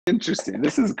Interesting.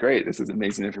 This is great. This is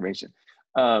amazing information.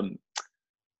 Um,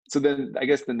 so then I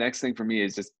guess the next thing for me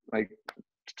is just like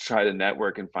try to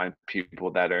network and find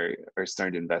people that are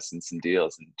starting to invest in some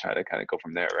deals and try to kind of go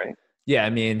from there, right? Yeah,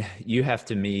 I mean, you have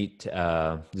to meet, there's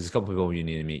a couple people you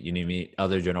need to meet. You need to meet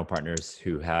other general partners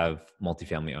who have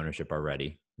multifamily ownership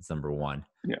already. That's number one.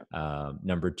 Yeah.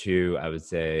 Number two, I would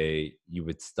say you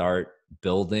would start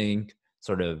building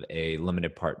sort of a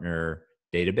limited partner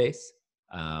database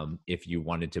if you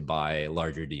wanted to buy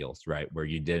larger deals, right? Where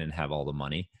you didn't have all the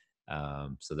money.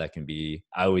 So that can be,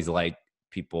 I always like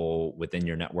people within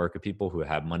your network of people who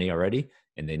have money already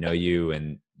and they know you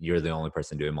and you're the only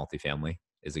person doing multifamily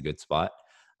is a good spot.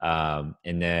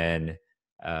 And then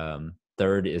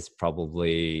third is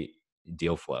probably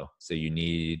deal flow. So you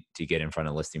need to get in front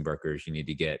of listing brokers. You need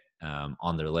to get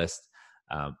on their list.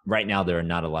 Right now, there are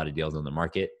not a lot of deals on the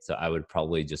market. So I would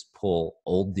probably just pull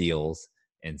old deals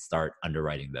and start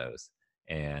underwriting those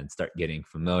and start getting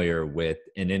familiar with.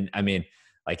 And then, I mean,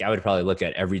 like I would probably look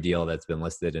at every deal that's been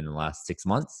listed in the last 6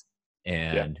 months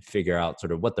Yeah. and figure out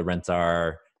sort of what the rents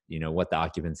are, what the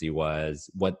occupancy was,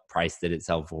 what price did it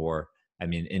sell for. I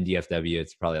mean, in DFW,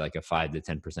 it's probably like a 5 to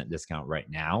 10% discount right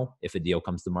now if a deal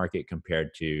comes to market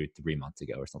compared to 3 months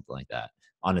ago or something like that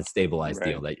on a stabilized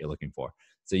deal Right. that you're looking for.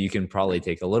 So you can probably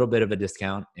take a little bit of a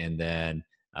discount and then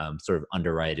sort of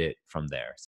underwrite it from there.